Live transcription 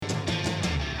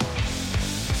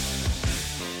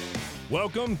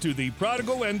Welcome to the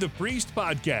Prodigal and the Priest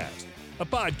podcast, a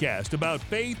podcast about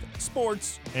faith,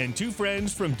 sports, and two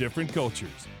friends from different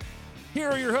cultures. Here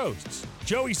are your hosts,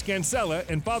 Joey Scansella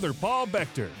and Father Paul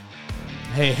Bechter.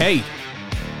 Hey.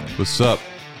 What's up?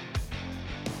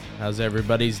 How's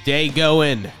everybody's day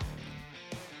going?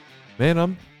 Man,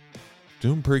 I'm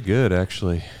doing pretty good,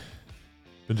 actually.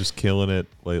 Been just killing it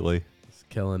lately. Just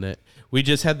killing it. We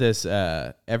just had this,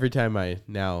 every time I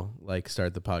now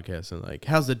start the podcast and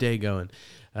how's the day going?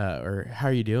 Or how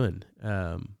are you doing?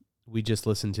 We just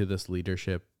listened to this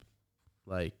leadership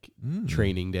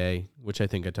training day, which I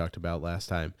think I talked about last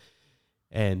time.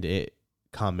 And it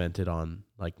commented on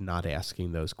not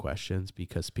asking those questions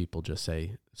because people just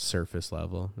say surface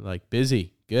level,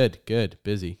 busy, good,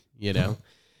 busy,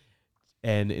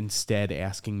 and instead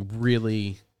asking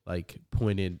really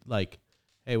pointed,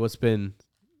 hey, what's been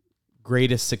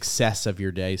greatest success of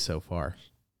your day so far?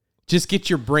 Just get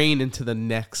your brain into the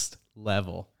next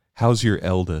level. How's your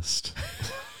eldest?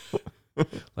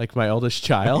 Like my oldest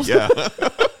child? Yeah.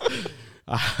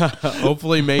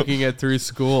 Hopefully making it through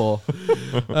school.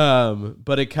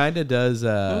 But it kind of does.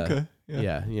 Okay.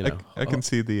 Yeah, I can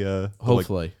see the...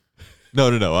 hopefully. No.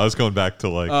 I was going back to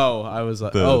I was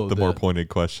like... the more pointed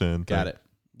question. Got it.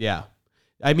 Yeah.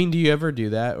 I mean, do you ever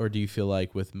do that? Or do you feel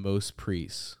like with most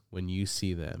priests, when you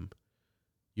see them,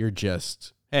 you're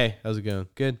just, hey, how's it going?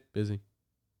 Good, busy.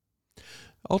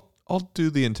 I'll do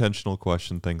the intentional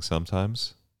question thing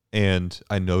sometimes, and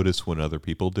I notice when other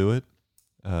people do it,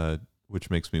 which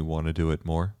makes me want to do it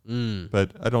more.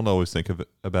 But I don't always think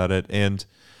about it, and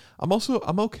I'm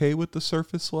okay with the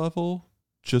surface level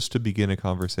just to begin a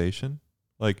conversation.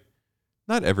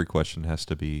 Not every question has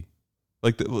to be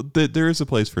there is a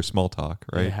place for small talk,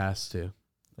 right? It has to.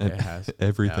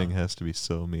 Everything has to be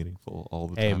so meaningful all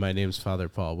the time. Hey, my name's Father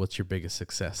Paul. What's your biggest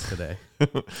success today?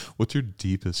 What's your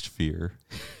deepest fear?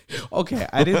 Okay,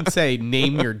 I didn't say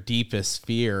name your deepest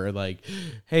fear.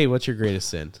 Hey, what's your greatest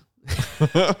sin?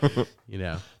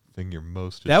 Thing you're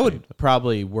most that ashamed would of.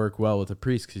 probably work well with a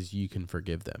priest because you can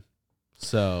forgive them.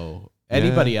 So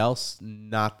anybody else,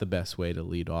 not the best way to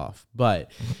lead off. But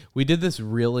we did this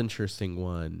real interesting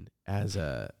one as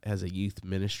a youth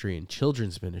ministry and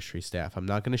children's ministry staff. I'm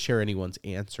not going to share anyone's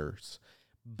answers,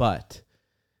 but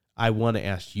I want to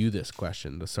ask you this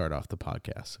question to start off the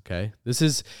podcast, okay? This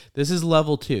is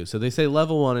level 2. So they say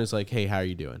level 1 is hey, how are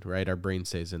you doing, right? Our brain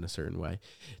stays in a certain way.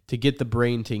 To get the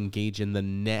brain to engage in the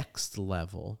next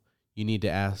level, you need to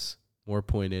ask more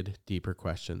pointed, deeper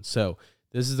questions. So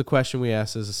this is the question we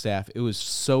asked as a staff. It was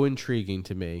so intriguing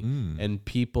to me, and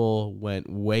people went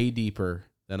way deeper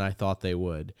than I thought they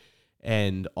would.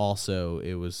 And also,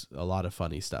 it was a lot of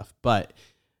funny stuff. But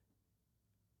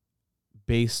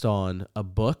based on a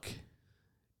book,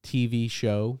 TV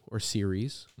show or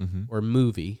series, or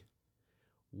movie,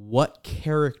 what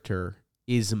character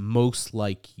is most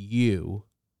like you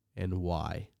and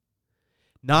why?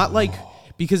 Not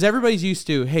because everybody's used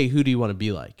to, hey, who do you want to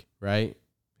be like, right?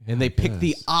 And they pick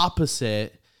the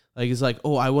opposite. It's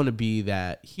I want to be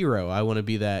that hero. I want to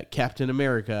be that Captain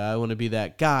America. I want to be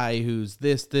that guy who's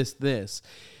this.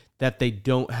 That they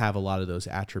don't have a lot of those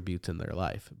attributes in their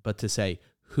life. But to say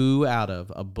who out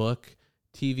of a book,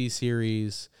 TV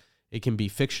series, it can be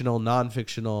fictional,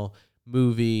 non-fictional,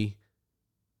 movie,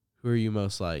 who are you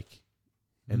most like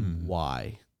and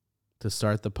why? To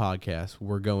start the podcast,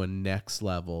 we're going next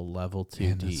level, level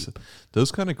 2 deep.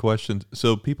 Those kind of questions.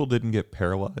 So people didn't get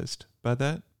paralyzed by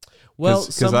that? Well,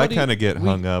 because I kind of get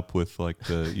hung up with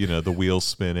the wheel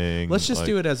spinning. Let's just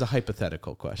do it as a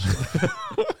hypothetical question.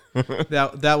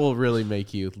 that will really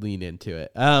make you lean into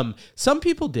it. Some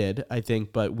people did, I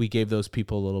think, but we gave those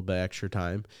people a little bit extra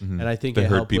time, and I think they it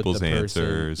heard helped people's with the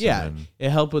answers. person. Yeah,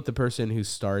 it helped with the person who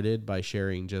started by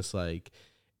sharing just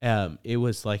it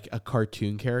was a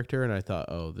cartoon character, and I thought,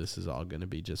 oh, this is all going to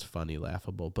be just funny,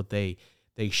 laughable. But they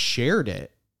shared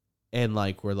it. And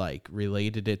we're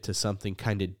related it to something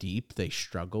kind of deep they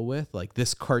struggle with.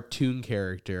 This cartoon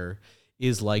character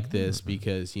is like this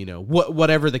because,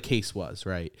 whatever the case was,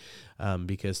 right?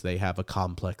 Because they have a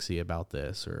complexity about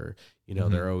this, or,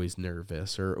 they're always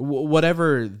nervous, or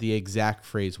whatever the exact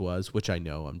phrase was, which I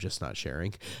know I'm just not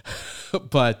sharing.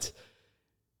 But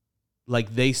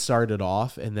they started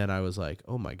off, and then I was like,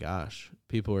 oh my gosh,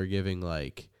 people are giving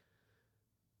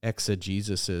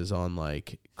exegesis on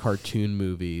cartoon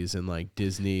movies and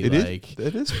Disney. It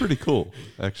is pretty cool,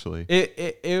 actually.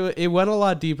 It went a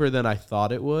lot deeper than I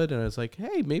thought it would, and I was like,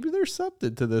 hey, maybe there's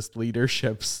something to this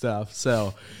leadership stuff.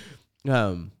 So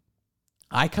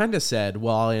I kind of said,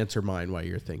 well, I'll answer mine while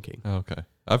you're thinking. Okay.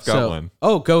 I've got one.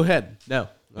 Oh, go ahead. No,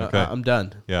 okay. I'm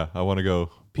done. Yeah, I want to go.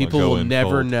 People will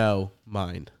never know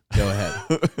mine. Go ahead.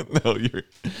 No,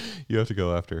 you have to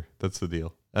go after. That's the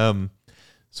deal.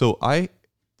 So I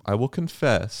will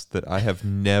confess that I have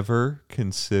never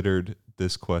considered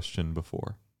this question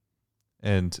before.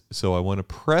 And so I want to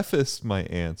preface my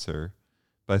answer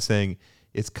by saying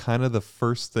it's kind of the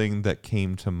first thing that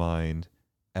came to mind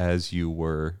as you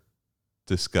were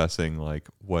discussing like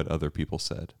what other people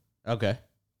said. Okay.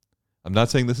 I'm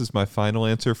not saying this is my final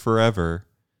answer forever,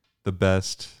 the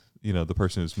best, the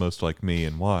person who's most like me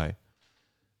and why.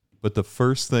 But the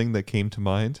first thing that came to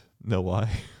mind, know why?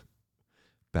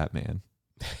 Batman.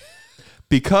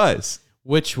 Because.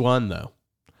 Which one, though?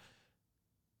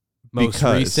 Most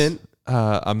recent?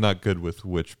 I'm not good with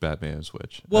which Batman is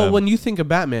which. Well, when you think of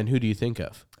Batman, who do you think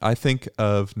of? I think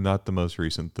of not the most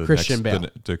recent, the Christian Bale.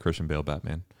 The Christian Bale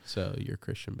Batman. So you're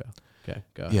Christian Bale. Okay,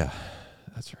 go. Yeah,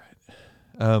 that's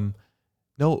right.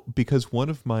 No, because one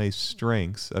of my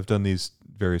strengths, I've done these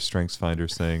various strengths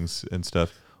finders things and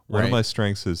stuff. One of my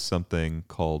strengths is something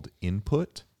called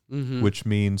input, which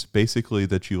means basically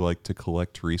that you like to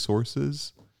collect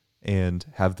resources and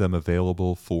have them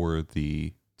available for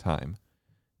the time.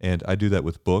 And I do that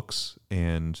with books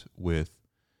and with,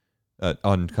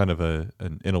 on kind of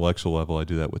an intellectual level, I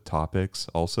do that with topics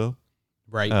also.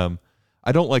 Right.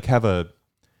 I don't like have a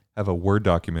Word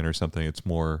document or something. It's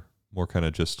more kind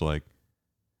of just like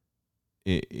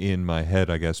in my head,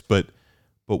 I guess. But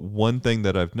one thing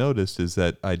that I've noticed is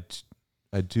that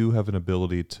I do have an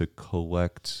ability to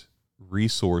collect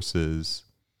resources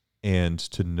and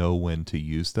to know when to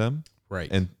use them. Right.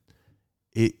 And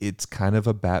it's kind of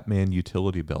a Batman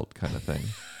utility belt kind of thing.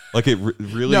 Like it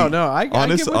really. I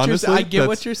get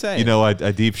what you're saying.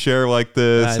 I deep share like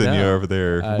this, and you're over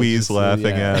there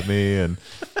laughing at me, and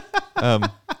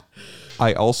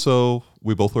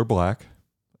we both wear black.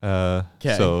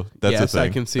 So that's a thing. I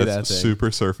can see that's that thing.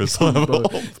 Super surface level.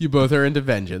 You both are into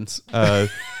vengeance. Have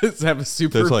a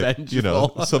super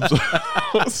vengeful,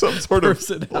 some sort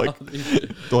of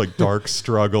like dark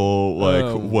struggle.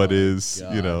 Like what is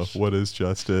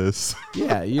justice?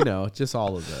 Yeah, just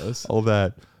all of those. All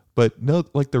that, but no,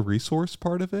 like the resource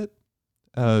part of it,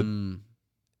 and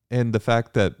the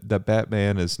fact that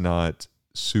Batman is not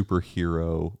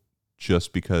superhero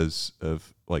just because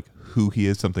of like who he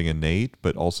is, something innate,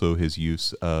 but also his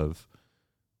use of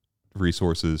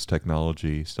resources,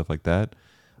 technology, stuff like that.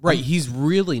 Right. He's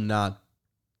really not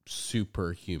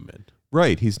superhuman.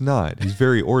 Right. He's not. He's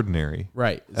very ordinary.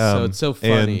 Right. So it's so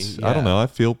funny. And I don't know. I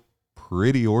feel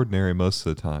pretty ordinary most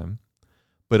of the time.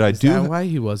 But Is that why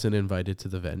he wasn't invited to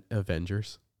the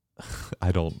Avengers?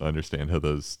 I don't understand how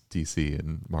those DC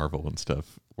and Marvel and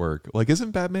stuff work. Like,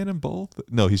 isn't Batman in both?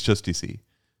 No, he's just DC.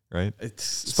 Right?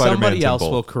 It's somebody else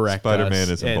will correct Spider-Man us.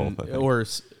 is in both, I think. Or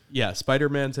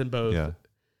Spider-Man's in both. Yeah.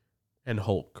 And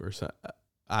Hulk or something.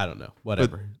 I don't know.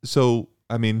 Whatever. But, so,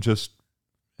 I mean, just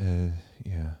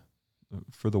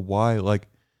for the why, like,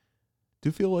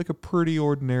 do feel like a pretty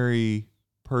ordinary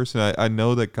person. I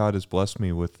know that God has blessed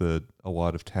me with a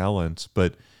lot of talents,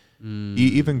 but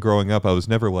even growing up, I was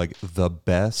never like the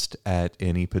best at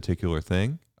any particular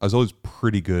thing. I was always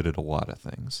pretty good at a lot of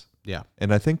things. Yeah.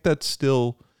 And I think that's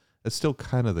still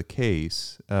kind of the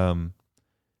case.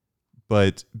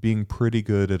 But being pretty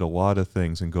good at a lot of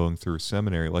things and going through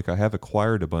seminary, like I have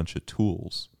acquired a bunch of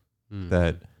tools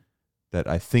that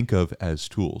I think of as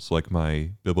tools, like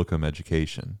my Biblicum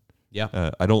education.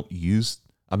 Yeah.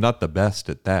 I'm not the best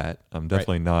at that. I'm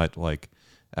definitely not like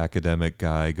academic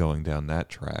guy going down that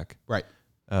track. Right.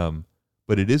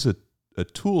 But it is a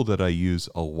tool that I use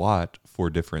a lot for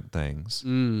different things.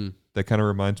 That kind of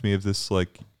reminds me of this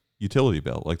like utility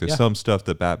belt. Like there's some stuff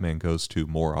that Batman goes to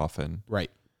more often.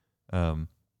 Right.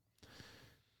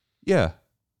 Yeah.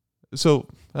 So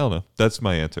I don't know. That's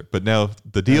my answer. But now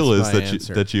the deal is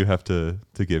that you have to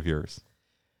give yours.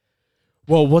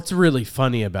 Well, what's really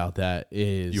funny about that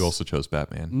is you also chose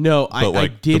Batman. No, I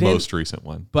didn't. The most recent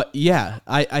one. But yeah,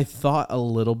 I thought a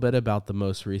little bit about the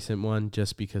most recent one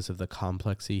just because of the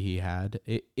complexity he had.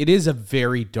 It is a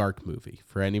very dark movie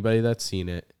for anybody that's seen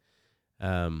it.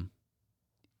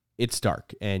 It's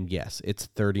dark, and yes, it's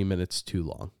 30 minutes too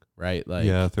long, right? Like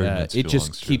 30 minutes. It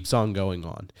just keeps on going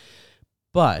on.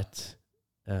 But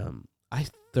I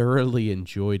thoroughly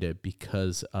enjoyed it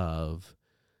because of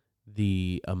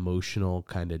the emotional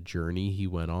kind of journey he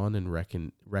went on and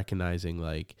recognizing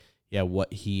like,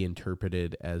 what he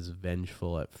interpreted as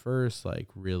vengeful at first, like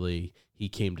really he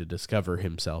came to discover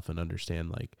himself and understand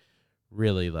like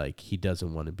really like he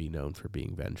doesn't want to be known for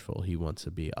being vengeful. He wants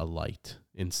to be a light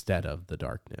instead of the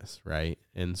darkness. Right.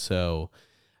 And so,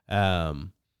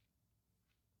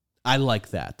 I like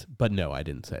that, but no, I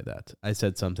didn't say that. I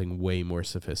said something way more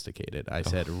sophisticated. I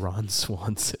said Ron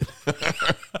Swanson.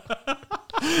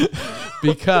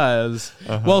 Because,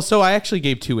 well, so I actually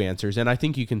gave two answers, and I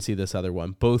think you can see this other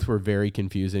one. Both were very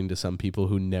confusing to some people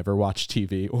who never watch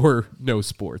TV or know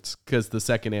sports, because the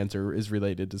second answer is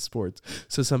related to sports.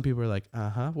 So some people are like,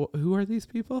 who are these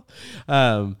people?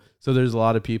 So there's a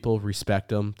lot of people, respect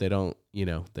them. They don't,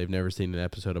 they've never seen an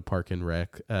episode of Parks and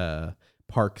Rec. Ron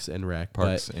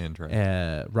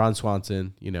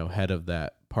Swanson, head of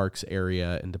that Parks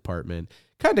area and department,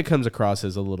 kind of comes across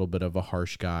as a little bit of a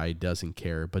harsh guy, doesn't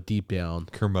care, but deep down,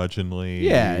 curmudgeonly.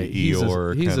 Yeah, he's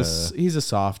a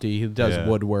softie. He does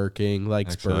woodworking,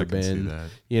 likes bourbon.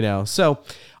 So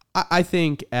I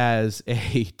think as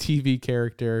a TV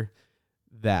character,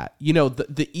 that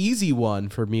the easy one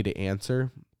for me to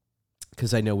answer,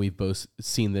 because I know we've both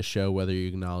seen this show, whether you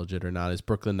acknowledge it or not, is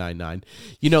Brooklyn Nine-Nine.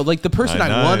 Like the person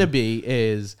I want to be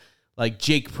is like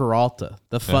Jake Peralta,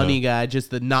 the funny guy,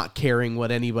 just the not caring what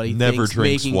anybody never thinks.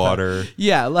 Drinks water.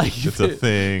 Yeah, like it's a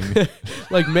thing.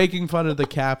 Like making fun of the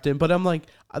captain. But I'm like,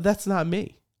 that's not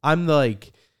me. I'm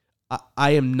like,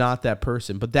 I am not that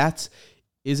person. But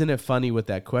isn't it funny with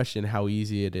that question how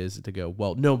easy it is to go,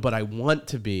 well, no, but I want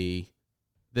to be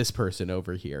this person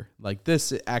over here. Like,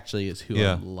 this actually is who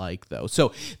I'm like, though.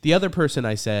 So the other person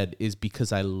I said is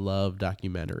because I love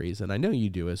documentaries, and I know you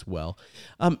do as well.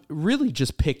 Really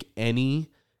just pick any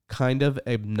kind of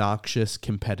obnoxious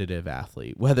competitive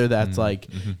athlete, whether that's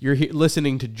you're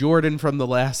listening to Jordan from The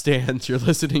Last Dance, you're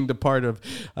listening to part of,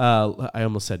 I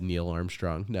almost said Neil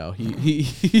Armstrong. No, he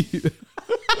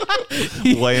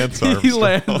Lance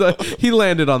Armstrong. He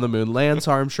landed on the moon. Lance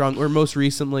Armstrong, or most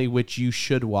recently, which you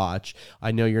should watch.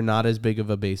 I know you're not as big of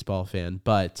a baseball fan,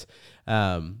 but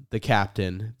the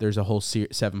captain. There's a whole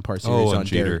 7-part series on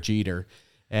Derek Jeter,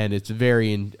 and it's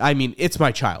it's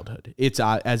my childhood. It's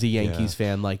as a Yankees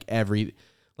fan,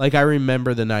 I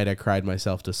remember the night I cried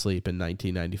myself to sleep in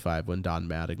 1995 when Don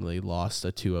Mattingly lost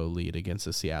a 2-0 lead against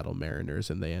the Seattle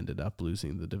Mariners, and they ended up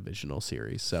losing the divisional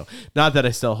series. So not that I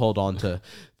still hold on to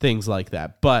things like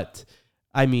that, but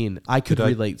I could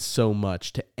relate so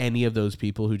much to any of those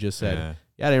people who just said,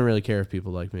 I didn't really care if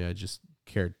people like me. I just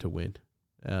cared to win.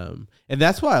 And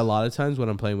that's why a lot of times when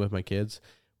I'm playing with my kids,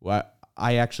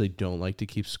 I actually don't like to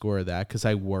keep score of that, because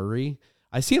I worry.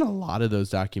 I've seen a lot of those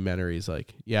documentaries,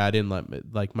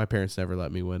 my parents never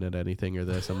let me win at anything or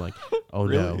this. I'm like, oh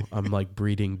really? No, I'm like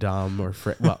breeding Dom or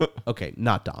well, okay,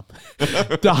 not Dom.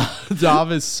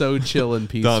 Dom is so chill and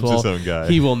peaceful. Dom's his own guy.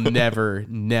 He will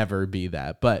never be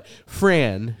that. But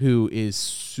Fran, who is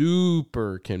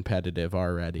super competitive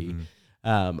already,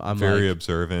 I'm very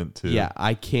observant too. Yeah,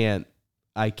 I can't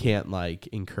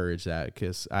encourage that,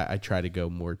 because I try to go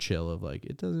more chill of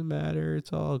it doesn't matter,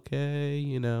 it's all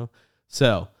okay,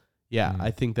 So,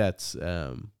 I think that's,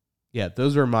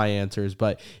 those are my answers.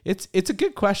 But it's a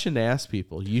good question to ask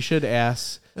people. You should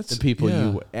ask the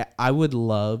people I would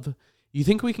love. You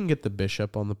think we can get the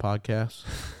Bishop on the podcast?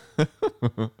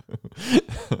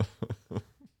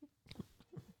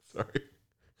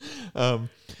 Sorry.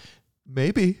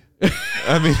 Maybe.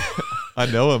 I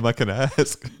know him. I can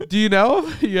ask. Do you know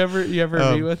him? You ever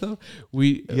meet with him?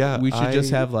 We should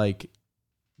just have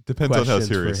depends on how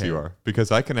serious you are,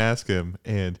 because I can ask him,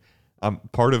 and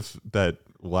part of that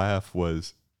laugh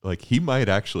was he might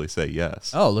actually say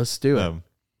yes. Oh, let's do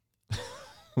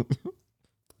it.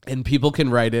 And people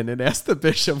can write in and ask the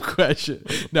Bishop question.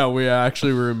 No, we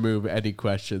actually remove any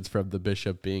questions from the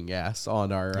Bishop being asked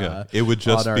on our. It would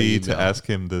just be email. To ask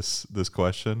him this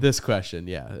question. This question,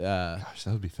 yeah. Gosh,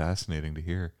 that would be fascinating to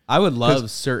hear. I would love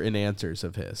certain answers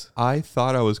of his. I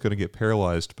thought I was going to get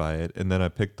paralyzed by it, and then I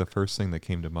picked the first thing that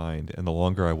came to mind. And the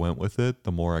longer I went with it,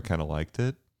 the more I kind of liked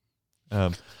it.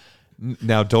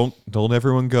 Now, don't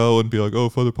everyone go and be like, "Oh,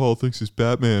 Father Paul thinks he's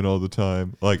Batman all the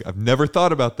time." I've never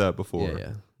thought about that before.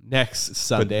 Yeah. Next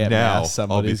Sunday at Mass,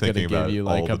 somebody's going to give you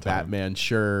a Batman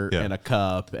shirt and a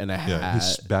cup and a hat. Yeah,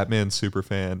 he's Batman super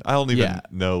fan. I don't even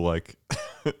know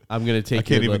I'm going to take. I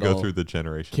can't even go through the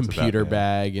generations. Computer of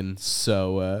bag and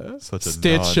sew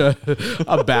stitch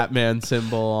a Batman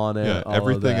symbol on it. Yeah,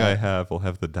 everything I have will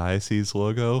have the diocese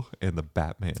logo and the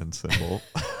Batman symbol.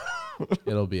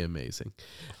 It'll be amazing.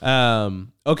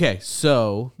 Okay,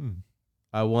 so.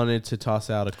 I wanted to toss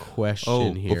out a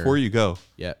question here. Before you go.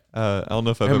 Yeah. I don't know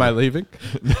if Am I leaving?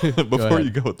 Before you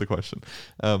go with the question.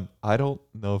 I don't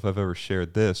know if I've ever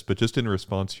shared this, but just in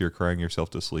response to your crying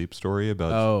yourself to sleep story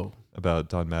about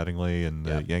Don Mattingly and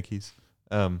the Yankees.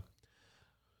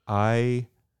 I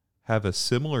have a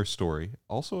similar story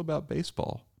also about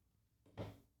baseball.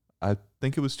 I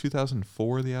think it was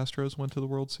 2004 the Astros went to the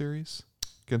World Series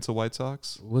against the White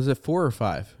Sox. Was it 4 or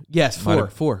 5? Yes,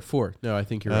 4. No, I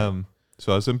think you're right.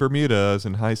 So I was in Bermuda. I was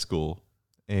in high school,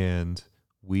 and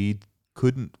we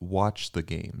couldn't watch the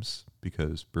games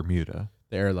because Bermuda.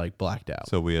 They're like blacked out.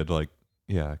 So we had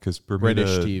because Bermuda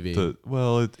British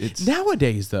TV. It's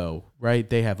nowadays though, right?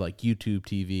 They have like YouTube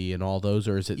TV and all those,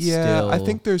 or is it still? I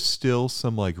think there's still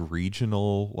some like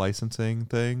regional licensing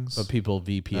things. But people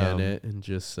VPN it and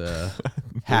just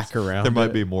hack around. There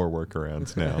might be more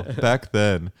workarounds now. Back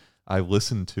then, I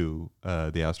listened to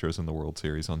the Astros in the World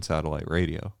Series on satellite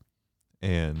radio,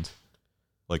 and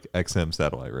like XM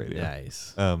satellite radio.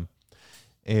 Nice.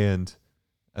 And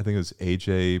I think it was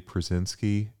AJ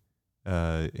Przinsky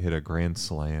hit a grand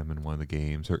slam in one of the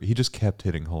games, or he just kept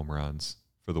hitting home runs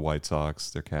for the White Sox,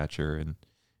 their catcher, and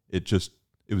it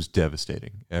was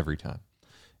devastating every time.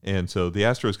 And so the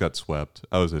Astros got swept.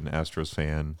 I was an Astros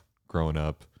fan growing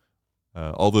up.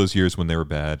 All those years when they were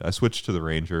bad, I switched to the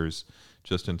Rangers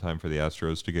just in time for the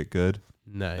Astros to get good.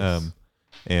 Nice.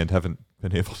 And haven't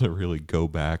been able to really go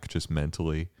back just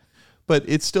mentally. But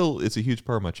it's a huge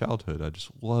part of my childhood. I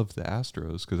just love the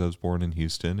Astros because I was born in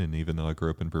Houston, and even though I grew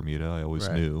up in Bermuda, I always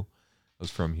knew I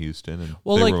was from Houston, and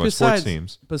they were my sports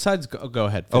teams. Besides, go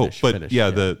ahead. Finish.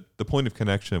 The point of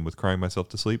connection with crying myself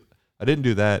to sleep, I didn't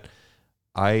do that.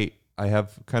 I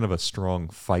have kind of a strong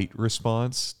fight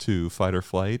response to fight or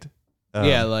flight.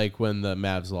 Like when the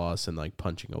Mavs lost and like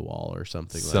punching a wall or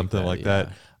something like that.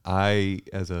 I,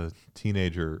 as a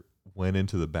teenager, went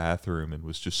into the bathroom and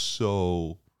was just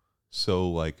so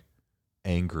like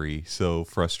angry, so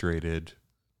frustrated,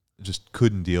 just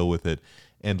couldn't deal with it,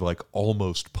 and like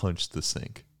almost punched the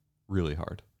sink really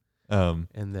hard. And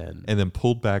then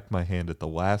pulled back my hand at the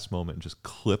last moment and just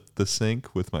clipped the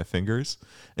sink with my fingers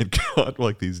and got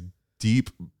like these deep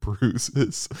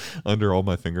bruises under all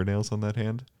my fingernails on that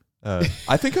hand.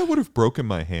 I think I would have broken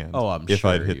my hand. Oh, I'm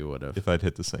sure you would have. If I'd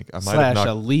hit the sink. I might have have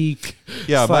a leak.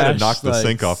 Yeah, I might have knocked the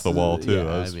sink off the wall too.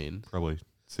 Yeah, I was probably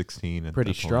 16.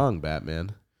 Pretty strong,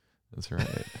 Batman. That's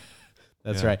right.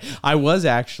 That's right. I was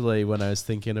actually, when I was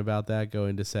thinking about that,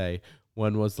 going to say,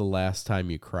 when was the last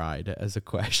time you cried as a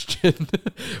question?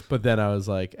 But then I was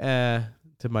like, to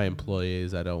my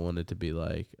employees, I don't want it to be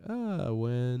like,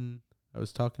 when I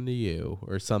was talking to you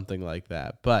or something like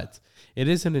that. But it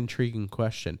is an intriguing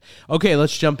question. Okay,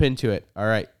 let's jump into it. All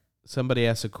right. Somebody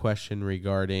asked a question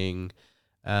regarding,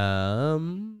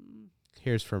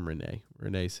 here's from Renee.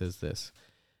 Renee says this.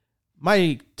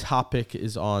 My topic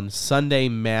is on Sunday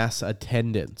mass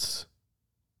attendance.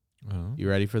 Oh. You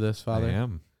ready for this, Father? I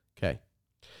am. Okay.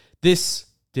 This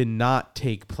did not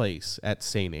take place at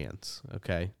St. Anne's,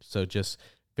 okay? So just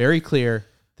very clear,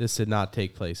 this did not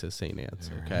take place at St. Anne's,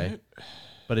 okay? Right.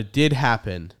 But it did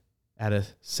happen at a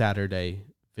Saturday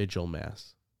vigil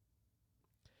mass.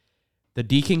 The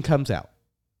deacon comes out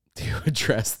to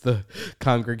address the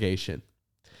congregation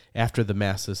after the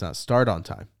mass does not start on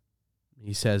time.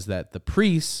 He says that the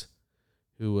priest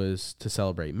who was to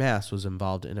celebrate mass was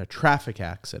involved in a traffic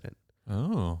accident.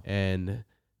 Oh. And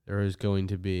there was going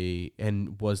to be,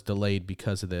 and was delayed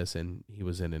because of this, and he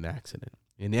was in an accident.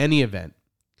 In any event,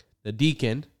 the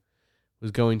deacon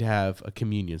was going to have a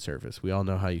communion service. We all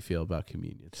know how you feel about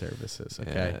communion services,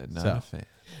 okay? Yeah, not a fan.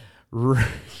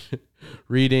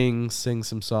 Reading, sing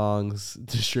some songs,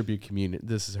 distribute communion.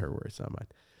 This is her words, not mine.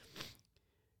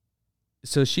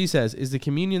 So she says, is the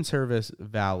communion service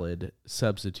valid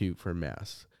substitute for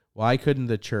mass? Why couldn't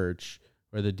the church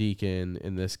or the deacon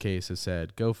in this case have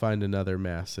said, go find another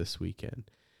mass this weekend?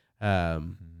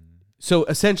 So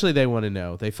essentially they want to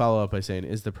know, they follow up by saying,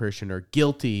 is the parishioner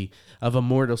guilty of a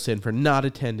mortal sin for not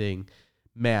attending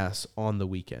mass on the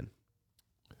weekend?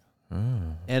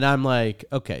 And I'm like,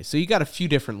 okay, so you got a few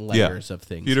different layers of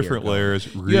things. A few different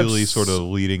layers, really sort of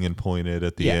leading and pointed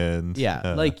at the end.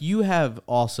 Yeah, like you have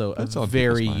also a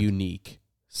very unique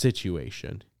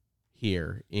situation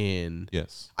here in...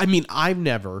 Yes. I mean, I've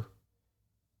never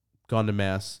gone to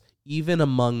mass, even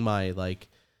among my, like,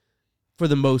 for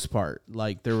the most part,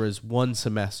 like there was one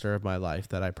semester of my life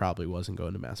that I probably wasn't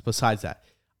going to mass. Besides that,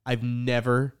 I've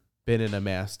never been in a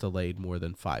mass delayed more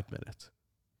than 5 minutes.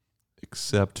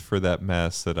 Except for that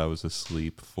mass that I was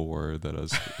asleep for, that I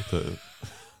was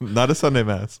not a Sunday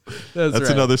mass. That's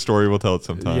right. Another story. We'll tell it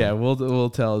sometime. Yeah,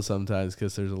 we'll tell it sometimes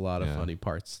because there's a lot of funny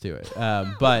parts to it.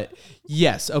 But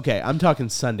yes, okay, I'm talking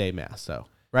Sunday mass though,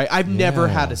 right? I've never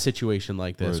had a situation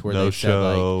like this where no they show said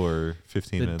like or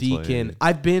 15 the minutes deacon. late.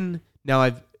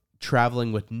 I've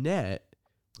traveling with Net.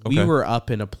 We were up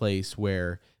in a place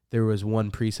where there was one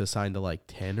priest assigned to like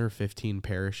 10 or 15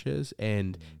 parishes,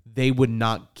 and they would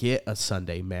not get a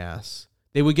Sunday mass.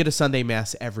 They would get a Sunday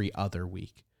mass every other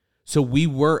week. So we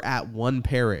were at one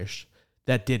parish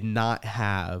that did not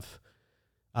have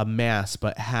a mass,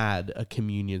 but had a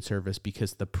communion service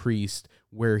because the priest,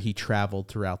 where he traveled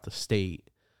throughout the state,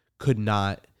 could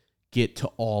not get to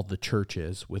all the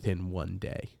churches within one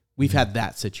day. We've had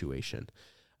that situation.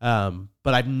 But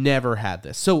I've never had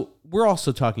this. So we're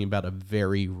also talking about a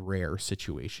very rare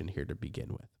situation here to begin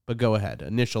with. But go ahead.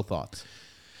 Initial thoughts.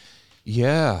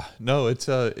 Yeah. No, it's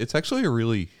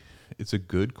actually it's a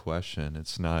good question.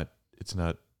 It's not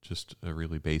just a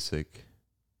really basic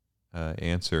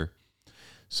answer.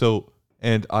 So,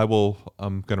 and I'm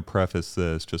going to preface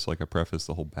this just like I preface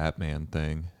the whole Batman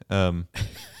thing,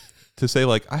 to say,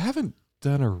 like, I haven't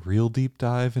done a real deep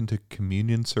dive into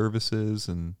communion services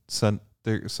and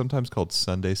they're sometimes called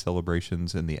Sunday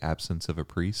celebrations in the absence of a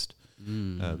priest.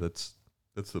 That's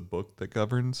the book that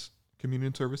governs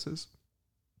communion services.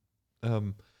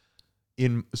 So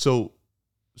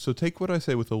take what I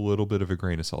say with a little bit of a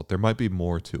grain of salt. There might be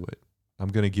more to it. I'm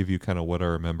going to give you kind of what I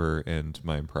remember and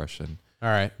my impression. All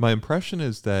right. My impression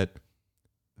is that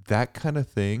kind of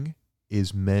thing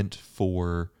is meant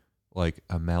for like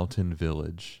a mountain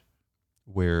village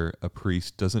where a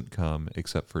priest doesn't come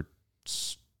except for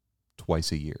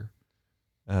twice a year.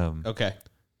 Okay.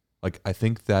 Like, I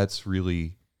think that's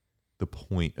really the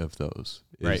point of those.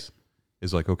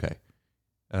 Is like, okay,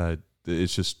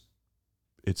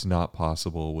 it's not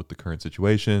possible with the current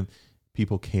situation.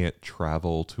 People can't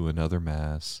travel to another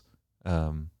mass.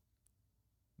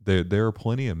 There are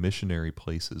plenty of missionary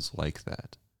places like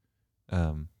that,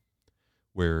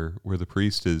 where the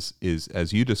priest is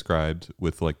as you described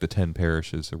with like the 10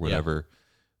 parishes or whatever,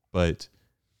 but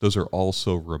those are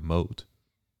also remote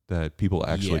that people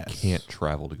actually can't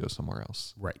travel to go somewhere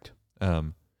else. Right.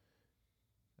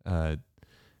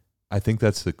 I think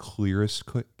that's the clearest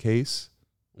case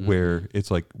where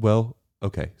it's like, well,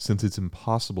 okay, since it's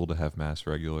impossible to have mass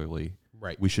regularly,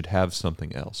 right, we should have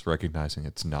something else, recognizing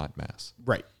it's not mass.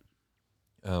 Right.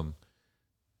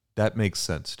 That makes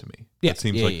sense to me. Yeah.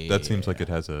 That seems like it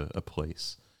has a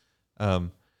place.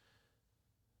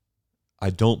 I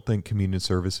don't think communion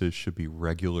services should be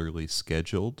regularly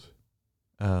scheduled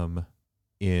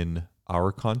in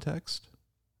our context,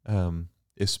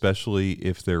 especially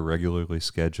if they're regularly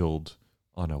scheduled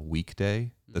on a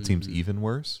weekday. That seems even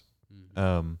worse.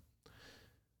 Not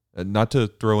to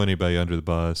throw anybody under the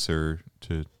bus or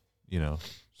to,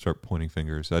 start pointing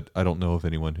fingers. I don't know of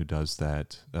anyone who does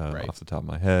that off the top of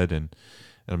my head. And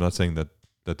I'm not saying that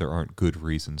there aren't good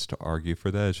reasons to argue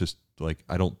for that. It's just like,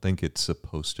 I don't think it's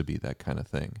supposed to be that kind of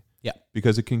thing. Yeah.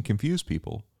 Because it can confuse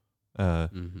people.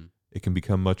 It can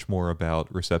become much more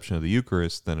about reception of the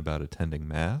Eucharist than about attending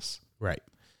Mass. Right.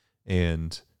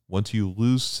 And once you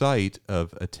lose sight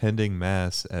of attending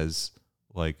Mass as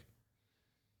like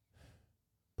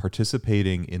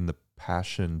participating in the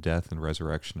passion, death, and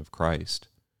resurrection of Christ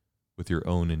with your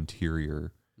own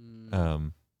interior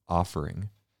offering,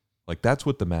 like that's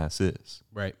what the Mass is.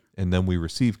 Right. And then we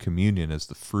receive communion as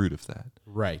the fruit of that.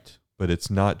 Right. But it's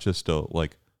not just a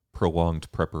like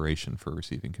prolonged preparation for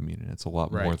receiving communion. It's a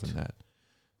lot more than that.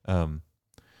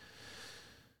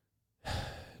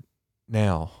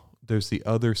 Now, there's the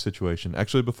other situation.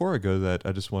 Actually, before I go to that,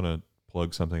 I just want to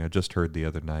plug something I just heard the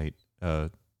other night,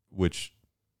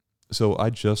 so I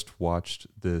just watched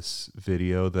this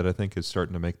video that I think is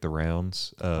starting to make the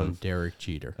rounds of Derek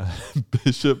Jeter.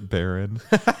 Bishop Barron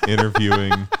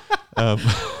interviewing, how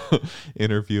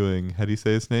do you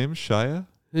say his name? Shia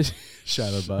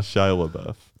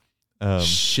LaBeouf.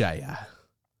 Shia.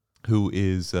 Who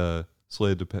is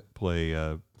slated to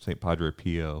play St. Padre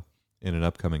Pio in an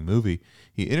upcoming movie.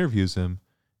 He interviews him,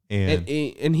 and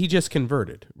he just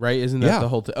converted, right? Isn't that the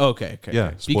whole thing? Oh, okay.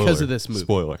 Yeah, spoiler, because of this movie.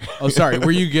 Spoiler. Oh, sorry.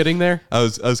 Were you getting there? I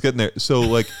was getting there. So,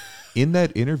 like, in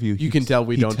that interview, you can tell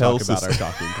we don't talk about our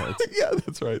talking points. Yeah,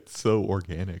 that's right. It's so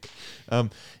organic.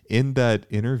 In that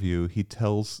interview, he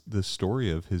tells the story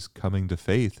of his coming to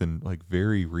faith in like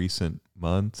very recent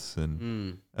months,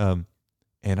 and I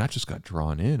just got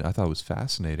drawn in. I thought it was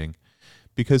fascinating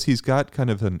because he's got kind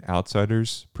of an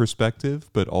outsider's perspective,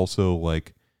 but also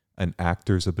like an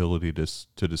actor's ability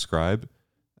to describe.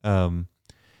 And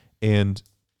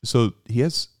so he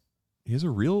has a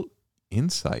real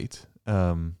insight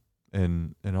and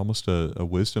almost a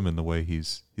wisdom in the way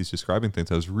he's describing things.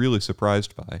 I was really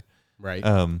surprised by. Right.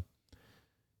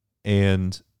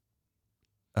 And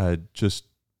just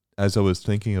as I was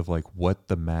thinking of like what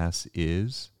the Mass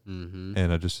is,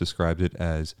 and I just described it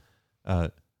as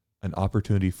an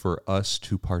opportunity for us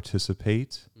to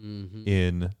participate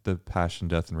in the passion,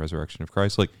 death, and resurrection of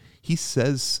Christ. Like he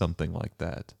says something like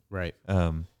that. Right.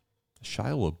 Shia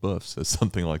LaBeouf says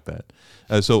something like that.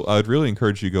 So I'd really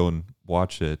encourage you to go and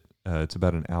watch it. It's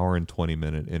about an hour and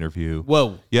 20-minute interview.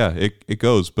 Whoa. Yeah, it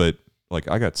goes, but like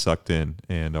I got sucked in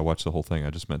and I watched the whole thing. I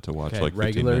just meant to watch like 15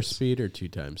 regular minutes. speed or 2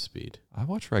 times speed? I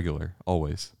watch regular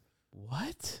always.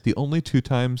 What? The only 2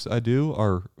 times I do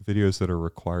are videos that are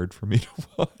required for me to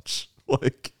watch,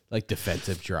 like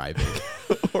defensive driving,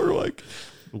 or like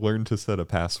learn to set a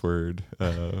password,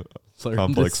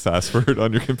 complex password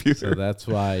on your computer. So that's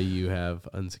why you have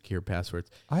unsecure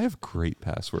passwords. I have great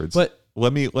passwords, but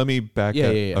let me back up.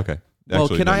 Yeah. Okay. Well,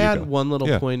 Actually, can no, I you add go. one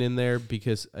little point in there,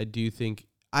 because I do think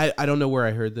I don't know where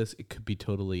I heard this. It could be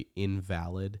totally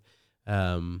invalid.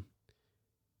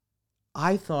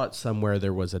 I thought somewhere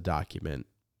there was a document.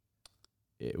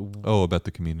 About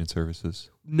the communion services.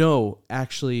 No,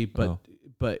 actually,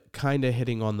 but kind of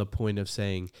hitting on the point of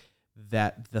saying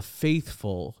that the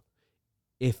faithful,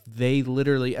 if they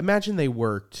literally imagine they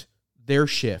worked their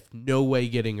shift, no way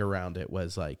getting around it,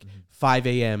 was like 5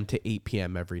 a.m. to 8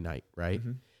 p.m. every night, right?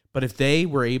 Mm-hmm. But if they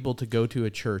were able to go to a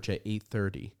church at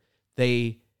 8:30,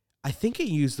 I think it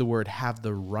used the word, have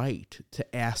the right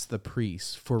to ask the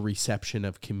priest for reception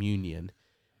of communion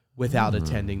without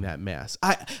attending that mass.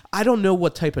 I don't know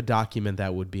what type of document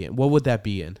that would be in. What would that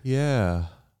be in? Yeah.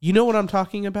 You know what I'm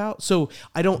talking about? So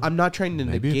I'm not trying to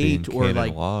negate or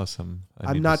like, law,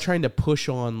 I'm not trying to push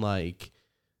on like,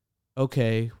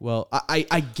 okay, well,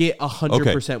 I get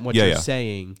 100% what you're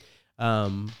saying.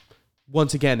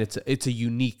 Once again, it's a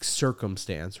unique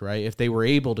circumstance, right? If they were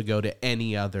able to go to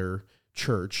any other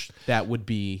church, that would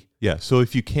be... Yeah, so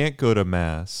if you can't go to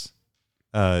mass,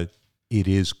 it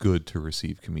is good to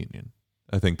receive communion.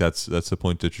 I think that's the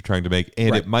point that you're trying to make.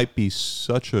 And it might be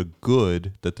such a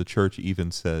good that the church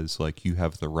even says, like, you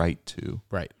have the right to.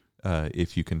 Right.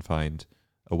 If you can find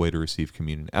a way to receive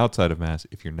communion outside of mass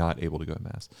if you're not able to go to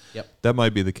mass. Yep. That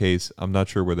might be the case. I'm not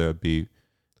sure where that would be.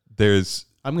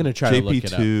 I'm going to try to look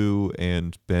it up. JP2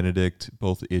 and Benedict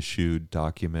both issued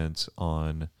documents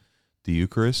on the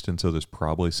Eucharist, and so there's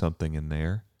probably something in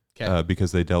there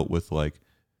because they dealt with like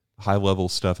high-level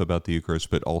stuff about the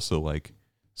Eucharist, but also like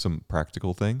some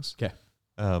practical things. Okay.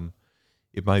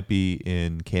 It might be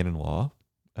in canon law.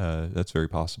 That's very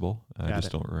possible. I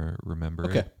just don't remember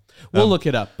it. We'll look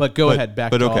it up, but go ahead.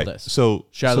 Back to all this. So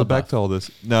back to all this.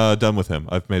 No, done with him.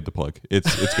 I've made the plug.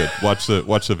 It's good. Watch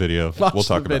the video. We'll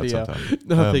talk about it sometime.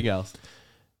 Nothing else.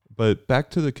 But back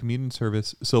to the communion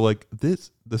service. So like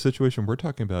the situation we're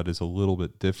talking about is a little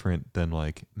bit different than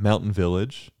like Mountain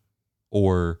Village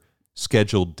or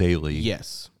scheduled daily.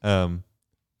 Yes.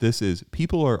 This is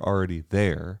people are already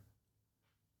there.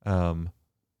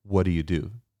 What do you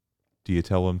do? Do you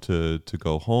tell them to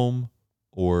go home,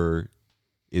 or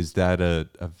is that a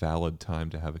valid time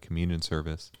to have a communion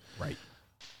service? Right.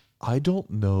 I don't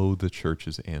know the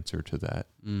church's answer to that.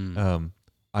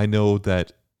 I know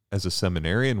that as a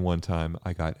seminarian one time,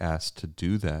 I got asked to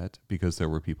do that because there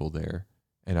were people there,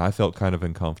 and I felt kind of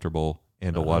uncomfortable,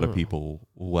 and a lot of people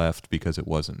left because it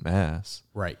wasn't mass.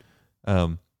 Right.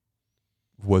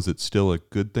 Was it still a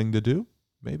good thing to do?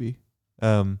 Maybe.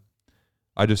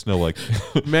 I just know like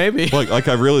maybe like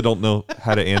I really don't know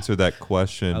how to answer that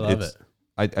question. I love it.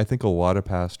 I think a lot of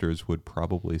pastors would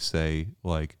probably say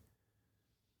like,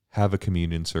 have a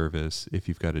communion service if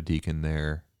you've got a deacon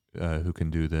there who can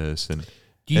do this. And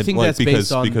do you think that's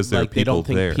based on because there like are they don't people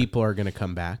think there. People are going to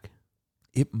come back?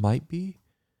 It might be.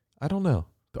 I don't know.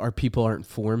 Our people aren't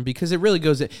formed, because it really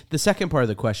goes. The second part of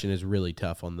the question is really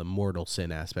tough on the mortal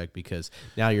sin aspect, because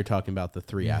now you're talking about the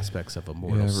three aspects of a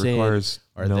mortal sin.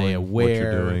 Are they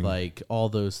aware? Like all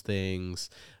those things.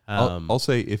 I'll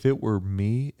say if it were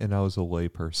me and I was a lay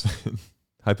person,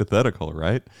 hypothetical,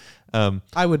 right?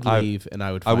 I would leave and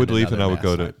I would. I would leave and I would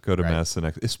go to to mass the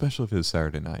next, especially if it was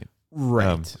Saturday night.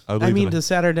 Right. I mean, does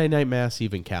Saturday night mass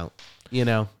even count? You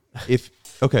know,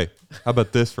 Okay, how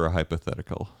about this for a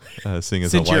hypothetical? Seeing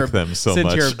as I like them so much.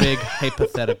 Since you're a big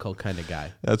hypothetical kind of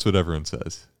guy. That's what everyone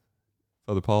says.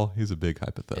 Father Paul, he's a big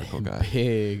hypothetical guy.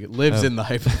 Lives in the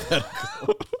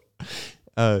hypothetical.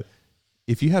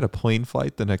 If you had a plane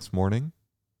flight the next morning,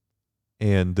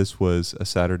 and this was a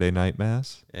Saturday night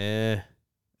mass,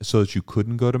 so that you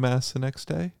couldn't go to mass the next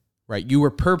day? Right, you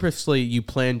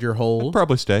planned your whole... I'd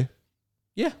probably stay.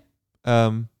 Yeah.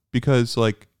 Because,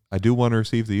 like, I do want to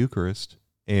receive the Eucharist,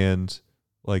 and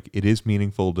like it is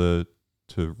meaningful to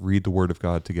read the Word of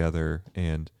God together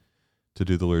and to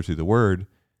do the liturgy of the Word.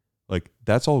 Like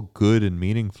that's all good and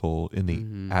meaningful in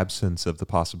the absence of the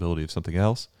possibility of something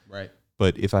else. Right.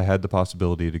 But if I had the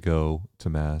possibility to go to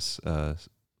mass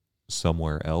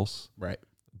somewhere else, right,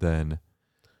 then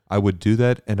I would do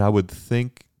that, and I would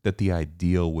think that the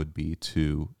ideal would be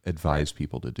to advise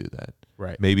people to do that.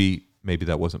 Right. Maybe maybe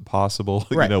that wasn't possible.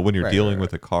 Right, When you're right, dealing right,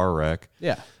 with a car wreck,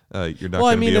 Yeah. you're not Well,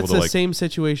 I going to mean, be able it's to the like same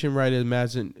situation, right?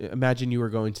 Imagine you were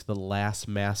going to the last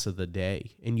mass of the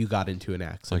day and you got into an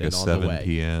accident like a on 7 the way.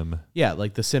 p.m. Yeah,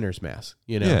 like the sinner's mass,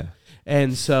 Yeah.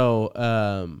 And so,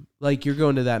 like you're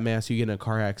going to that mass, you get in a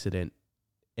car accident,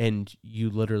 and you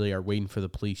literally are waiting for the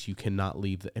police. You cannot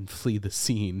leave and flee the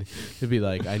scene to be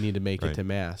like, I need to make it to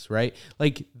mass, right?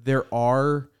 Like there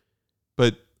are,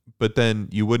 But then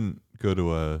you wouldn't go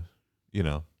to a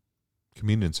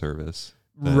communion service.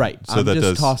 Then. right? So I'm that just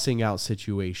does, tossing out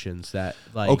situations that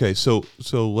like. Okay, so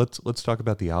let's talk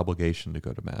about the obligation to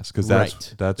go to mass, because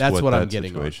that's what I'm that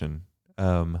getting situation.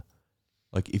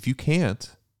 Like if you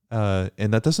can't,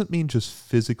 and that doesn't mean just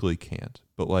physically can't,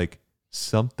 but like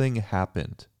something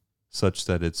happened such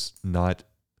that it's not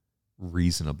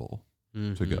reasonable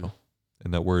to go.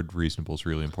 And that word reasonable is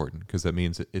really important, because that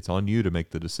means it's on you to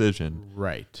make the decision.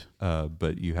 Right.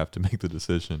 But you have to make the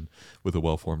decision with a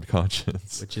well-formed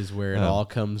conscience. Which is where it all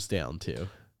comes down to.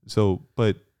 So,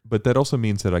 but that also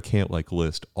means that I can't like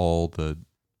list all the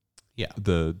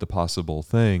possible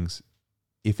things.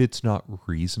 If it's not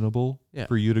reasonable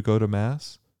for you to go to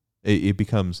mass, it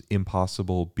becomes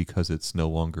impossible because it's no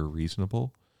longer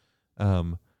reasonable.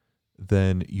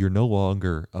 Then you're no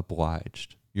longer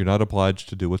obliged. You're not obliged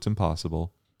to do what's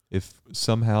impossible. If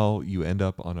somehow you end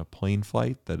up on a plane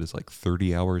flight that is like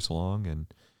 30 hours long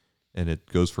and it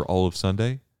goes for all of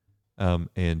Sunday,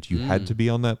 and you had to be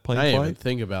on that plane I flight. didn't even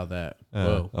think about that.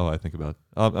 Whoa. I think about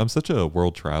I'm such a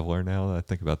world traveler now that I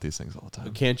think about these things all the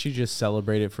time. Can't you just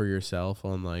celebrate it for yourself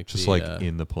on like Just the, like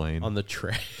in the plane. on the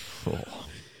tray? Oh,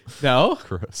 No?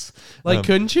 gross. Like,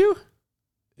 couldn't you?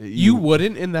 You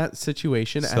wouldn't in that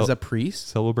situation as a priest?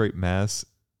 Celebrate mass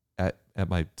at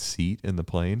my seat in the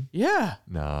plane? Yeah.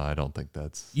 No, I don't think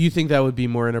that's... You think that would be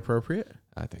more inappropriate?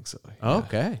 I think so. Yeah. Oh,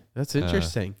 okay. That's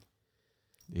interesting.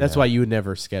 Yeah. That's why you would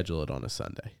never schedule it on a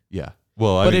Sunday. Yeah.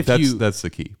 Well, I mean, that's the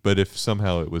key. But if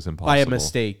somehow it was impossible... By a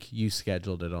mistake, you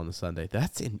scheduled it on a Sunday.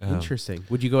 That's interesting.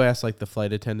 Would you go ask like the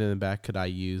flight attendant in the back, could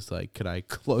I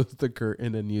close the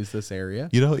curtain and use this area?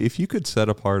 If you could set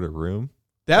apart a room...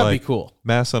 That would be cool.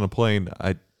 Mass on a plane,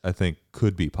 I think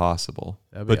could be possible.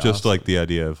 But just like the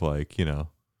idea of like,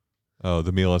 oh,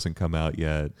 the meal hasn't come out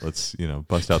yet. Let's,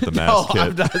 bust out the mass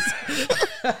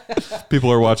kit.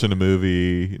 People are watching a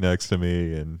movie next to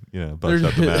me and, bust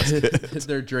out the mass kit.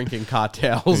 They're drinking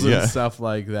cocktails and stuff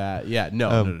like that. Yeah,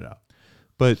 no.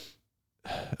 But,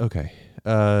 okay.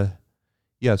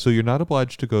 So you're not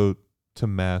obliged to go to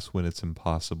mass when it's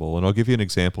impossible. And I'll give you an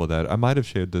example of that. I might have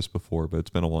shared this before, but it's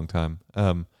been a long time.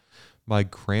 My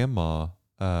grandma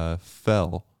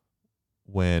fell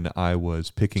when I was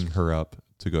picking her up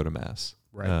to go to mass.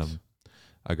 Right.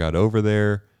 I got over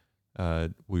there.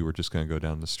 We were just going to go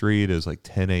down the street. It was like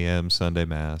 10 a.m. Sunday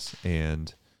mass,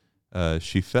 and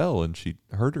she fell and she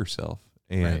hurt herself.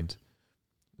 And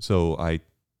so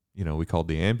we called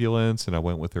the ambulance, and I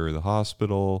went with her to the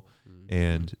hospital,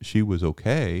 and she was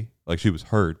okay. Like, she was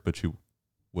hurt, but she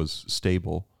was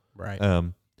stable. Right.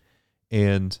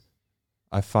 And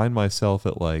I find myself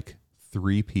at like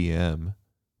 3 p.m.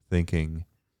 thinking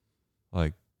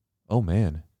like, oh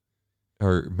man,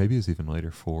 or maybe it's even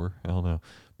later, 4, I don't know.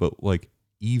 But like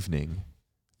evening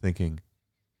thinking,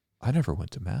 I never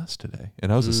went to mass today.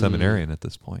 And I was a seminarian at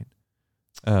this point.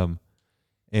 And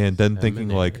then thinking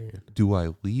like, do I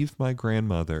leave my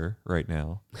grandmother right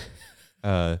now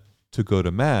to go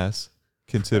to mass,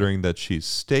 considering that she's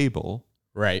stable?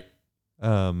 Right.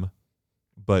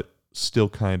 But still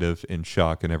kind of in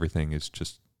shock, and everything is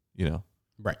just,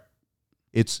 right.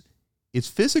 It's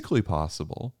physically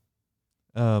possible,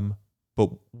 but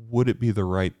would it be the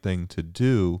right thing to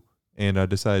do? And I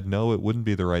decided, no, it wouldn't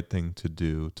be the right thing to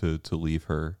do to leave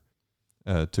her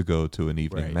to go to an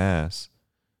evening mass.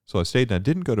 So I stayed, and I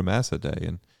didn't go to mass that day.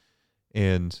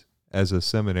 And as a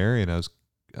seminarian, I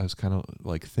was kind of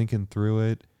like thinking through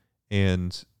it,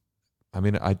 and I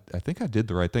mean, I think I did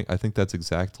the right thing. I think that's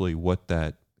exactly what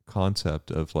that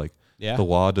concept of like, the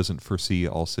law doesn't foresee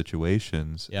all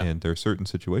situations, and there are certain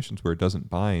situations where it doesn't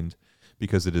bind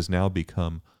because it has now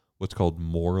become what's called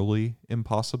morally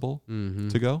impossible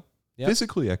to go. Yep.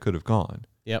 Physically, I could have gone.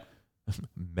 Yep.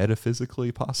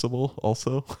 Metaphysically possible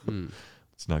also.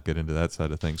 Let's not get into that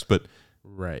side of things. But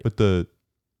But the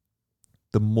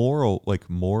moral, like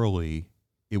morally,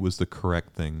 it was the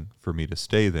correct thing for me to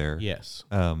stay there. Yes.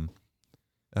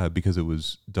 Because it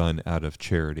was done out of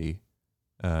charity.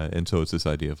 And so it's this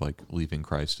idea of like leaving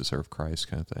Christ to serve Christ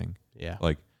kind of thing. Yeah.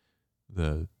 Like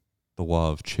the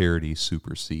law of charity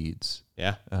supersedes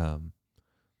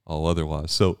all other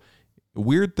laws. So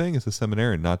weird thing as a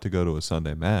seminarian not to go to a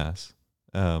Sunday mass.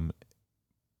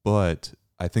 But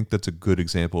I think that's a good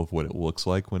example of what it looks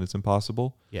like when it's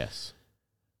impossible. Yes.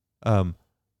 I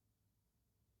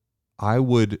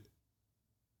would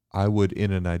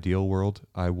in an ideal world,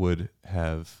 I would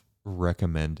have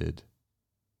recommended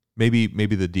maybe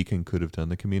the deacon could have done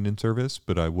the communion service,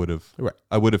 but I would have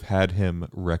had him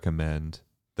recommend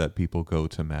that people go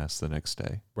to mass the next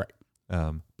day. Right.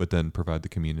 But then provide the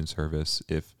communion service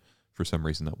if for some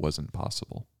reason that wasn't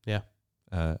possible. Yeah.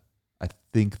 I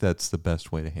think that's the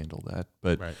best way to handle that,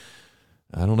 but Right.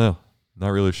 I don't know. Not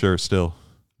really sure still.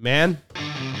 Man,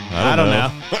 I don't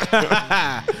know.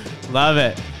 Love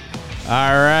it.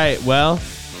 All right. Well,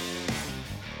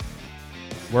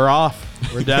 we're off.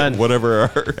 We're done. Whatever our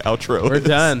outro We're is.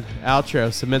 done.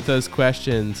 Outro. Submit those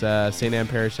questions.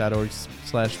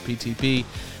 stannparish.org/PTP.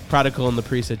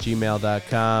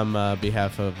 prodigalandthepriest@gmail.com.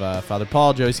 Behalf of Father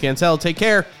Paul, Joey Scansell, take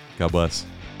care. God bless.